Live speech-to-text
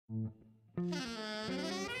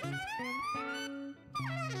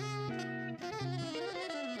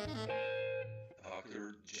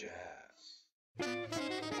Dr. Jazz.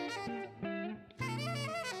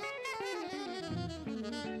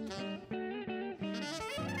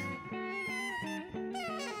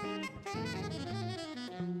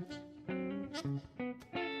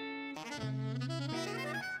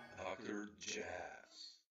 Dr. Jazz.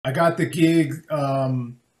 I got the gig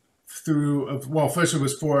through, well, first it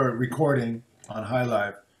was for recording on High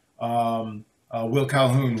Life. Will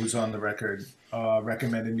Calhoun, who's on the record,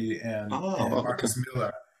 recommended me, and Oh, okay. Marcus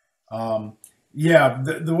Miller. Yeah,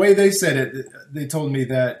 the way they said it, they told me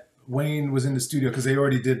that Wayne was in the studio because they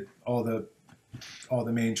already did all the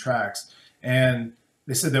main tracks, and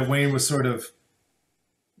they said that Wayne was sort of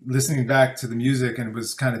listening back to the music and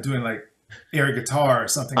was kind of doing like air guitar or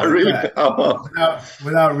something I like really, that, oh,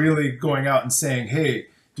 without really going out and saying, "Hey,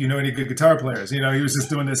 do you know any good guitar players?" You know, he was just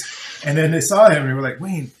doing this, and then they saw him and they were like,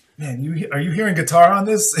 "Wayne, man, are you hearing guitar on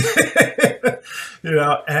this?" You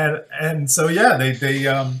know, and so yeah,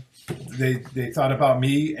 they thought about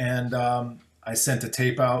me, and I sent a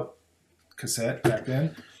tape out, cassette back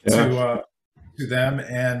then, yeah, to them,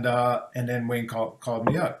 and then Wayne called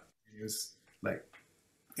me up. He was like,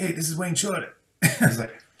 "Hey, this is Wayne Shorter." I was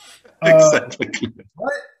like, exactly.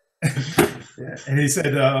 "What?" Yeah, and he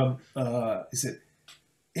said,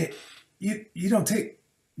 "Hey, you don't take,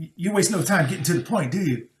 you waste no time getting to the point, do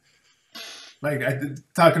you?" Like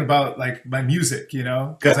talking about like my music, you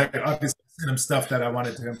know, because Yeah, I obviously sent him stuff that I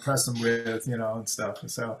wanted to impress him with, you know, and stuff.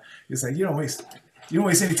 And so he's like, you don't waste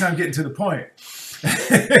any time getting to the point,"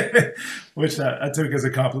 which I took as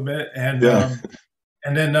a compliment. yeah.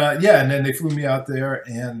 And then yeah, and then they flew me out there,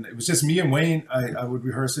 and it was just me and Wayne. I would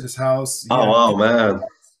rehearse at his house. Oh, wow, man.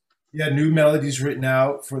 He had new melodies written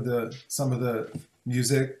out for some of the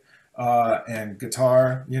music, and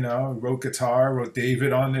guitar. You know, wrote guitar, wrote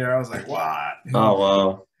David on there. I was like, what? You Oh, know,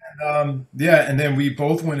 wow. yeah, and then we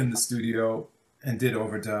both went in the studio and did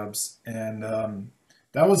overdubs, and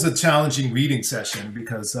that was a challenging reading session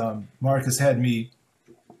because Marcus had me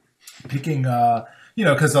picking, you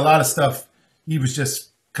know, because a lot of stuff he was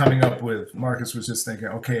just coming up with. Marcus was just thinking,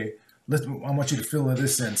 okay, I want you to fill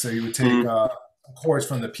this in. So he would take Mm, chords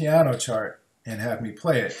from the piano chart and have me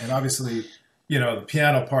play it. And obviously, you know, the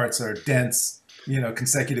piano parts are dense, you know,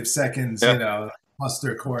 consecutive seconds, you yeah, know,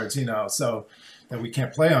 cluster chords, you know, so that we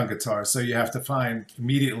can't play on guitar. So you have to find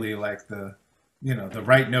immediately like you know, the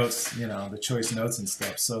right notes, you know, the choice notes and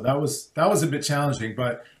stuff. So that was a bit challenging,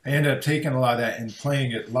 but I ended up taking a lot of that and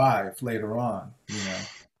playing it live later on, you know.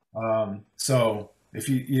 So if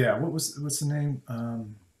you, yeah, what's the name?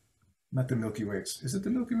 Not the Milky Way. Is it the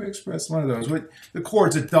Milky Way Express? One of those. The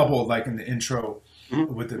chords are doubled like in the intro mm,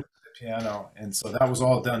 with the piano, and so that was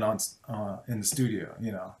all done on in the studio,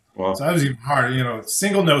 you know. So wow. that was even harder, you know.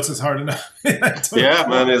 Single notes is hard enough. Yeah,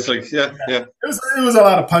 man, it's like, yeah, yeah. It was a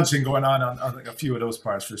lot of punching going on like a few of those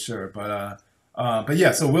parts for sure. But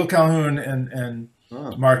yeah, so Will Calhoun and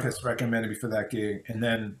Oh. Marcus recommended me for that gig, and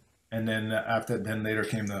then after then later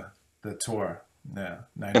came the tour. Yeah,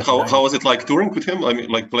 And 90, how 90. was it like touring with him? I mean,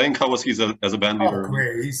 like playing, how was he as a band Oh, leader? I mean,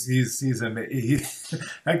 great! He's amazing.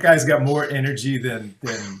 That guy's got more energy than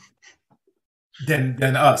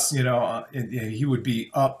us. You know, and he would be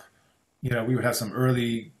up. You know, we would have some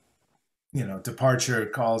early, you know, departure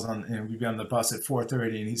calls on, and we'd be on the bus at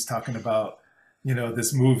 4:30, and he's talking about, you know,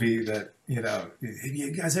 this movie that, you know, have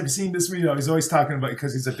you guys ever seen this movie? You know, he's always talking about,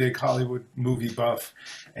 because he's a big Hollywood movie buff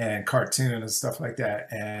and cartoon and stuff like that,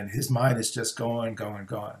 and his mind is just going, going,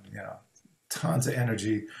 going. You know, tons of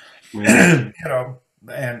energy, yeah, you know,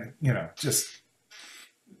 and you know, just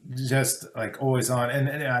like always on.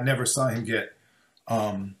 And I never saw him get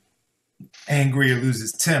um angry or lose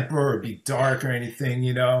his temper or be dark or anything,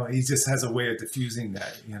 you know. He just has a way of diffusing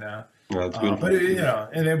that, you know. yeah, it's beautiful. But you know,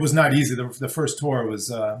 and it was not easy. The first tour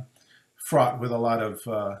was fraught with a lot of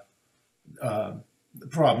uh,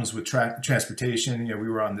 problems with transportation. You know, we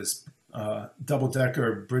were on this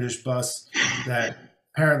double-decker British bus that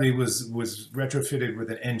apparently was retrofitted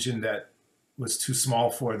with an engine that was too small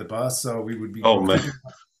for the bus, so we would be Oh, man. creeping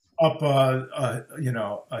up you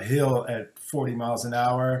know, a hill at 40 miles an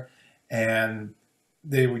hour, and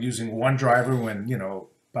they were using one driver when, you know,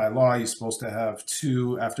 by law you're supposed to have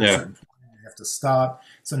two. After a Yeah, certain point you have to stop,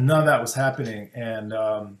 so none of that was happening. And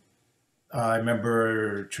I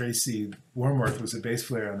remember Tracy Wormworth was a bass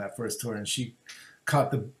player on that first tour, and she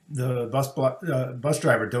caught the bus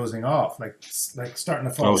driver dozing off, like starting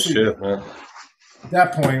to fall oh, asleep. shit, man. At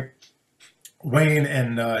that point, Wayne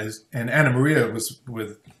and Anna Maria was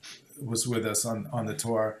with us on the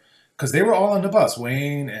tour, because they were all on the bus,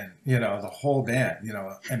 Wayne and, you know, the whole band, you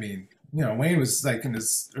know, I mean, you know, Wayne was like in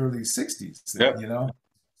his early 60s, Yeah. you know,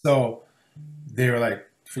 so they were like,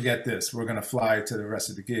 forget this, we're going to fly to the rest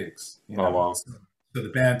of the gigs, you know. Oh, wow. So the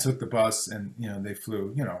band took the bus and, you know, they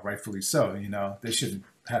flew, you know, rightfully so, you know, they shouldn't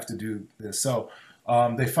have to do this. So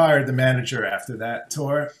they fired the manager after that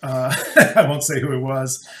tour. I won't say who it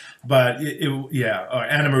was, but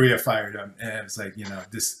Anna Maria fired him. And it's like, you know,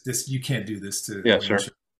 this, you can't do this to, Yeah, sure.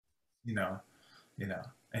 you know,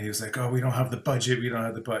 and he was like, oh, we don't have the budget. We don't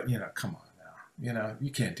have the budget, you know, come on now, you know,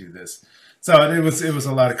 you can't do this. So it was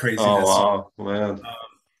a lot of craziness. Oh, wow, man.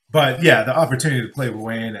 But yeah, the opportunity to play with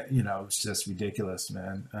Wayne, you know, was just ridiculous,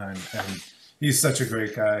 man. And he's such a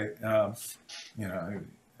great guy. You know,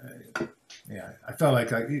 I felt like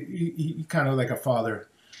he kind of like a father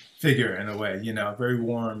figure in a way, you know, very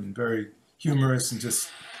warm and very humorous and just,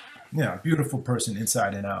 you know, beautiful person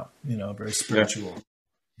inside and out, you know, very spiritual,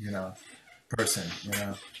 you know, person, you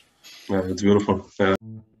know. Yeah, it's beautiful. Yeah.